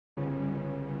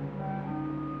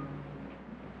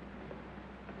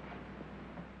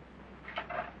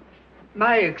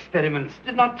My experiments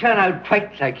did not turn out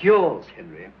quite like yours,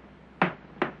 Henry.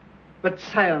 But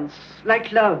science,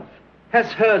 like love,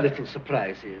 has her little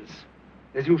surprises,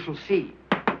 as you shall see.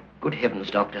 Good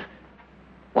heavens, Doctor.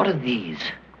 What are these?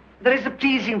 There is a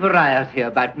pleasing variety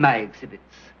about my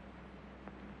exhibits.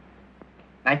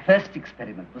 My first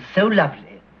experiment was so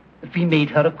lovely that we made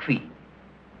her a queen.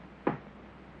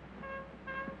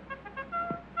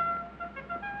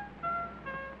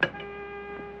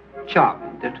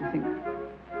 Charming, don't you think?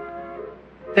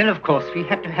 Then, of course, we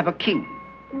had to have a king.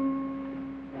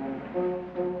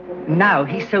 Now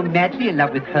he's so madly in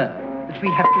love with her that we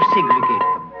have to segregate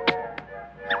them.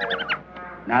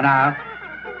 Now,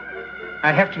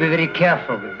 I have to be very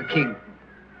careful with the king.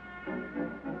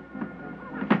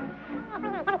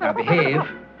 Now behave.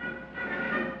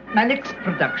 My next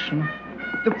production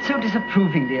looked so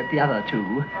disapprovingly at the other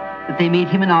two that they made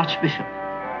him an archbishop.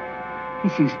 He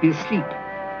seems to be asleep.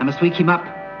 I must wake him up.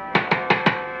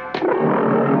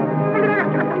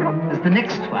 As the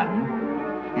next one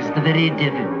is the very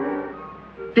devil.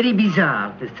 Very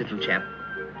bizarre, this little chap.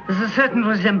 There's a certain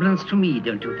resemblance to me,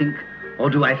 don't you think? Or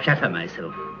do I flatter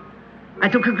myself? I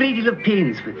took a great deal of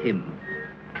pains with him.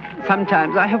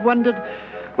 Sometimes I have wondered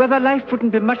whether life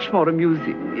wouldn't be much more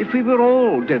amusing if we were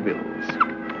all devils,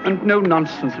 and no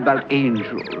nonsense about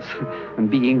angels and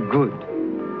being good.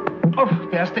 Oh,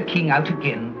 there's the king out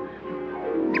again.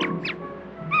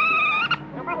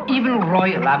 Even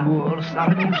royal amours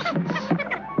are a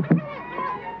nuisance.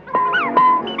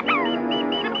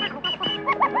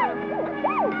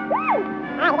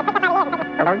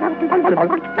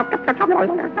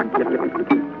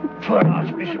 Poor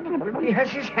Archbishop, he has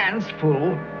his hands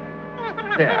full.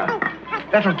 There,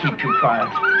 that'll keep you quiet.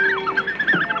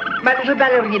 My little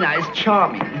ballerina is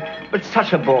charming, but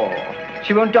such a bore.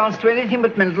 She won't dance to anything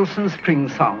but Mendelssohn's Spring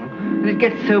Song, and it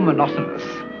gets so monotonous.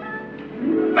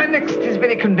 My next is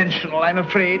very conventional, I'm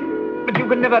afraid, but you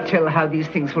can never tell how these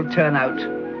things will turn out.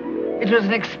 It was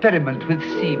an experiment with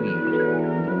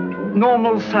seaweed.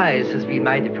 Normal size has been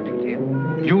my difficulty.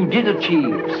 You did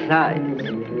achieve size.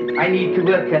 I need to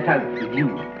work that out with you.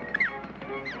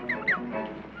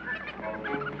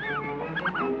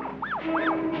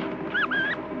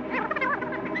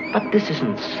 But this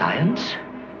isn't science.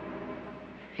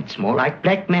 It's more like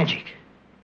black magic.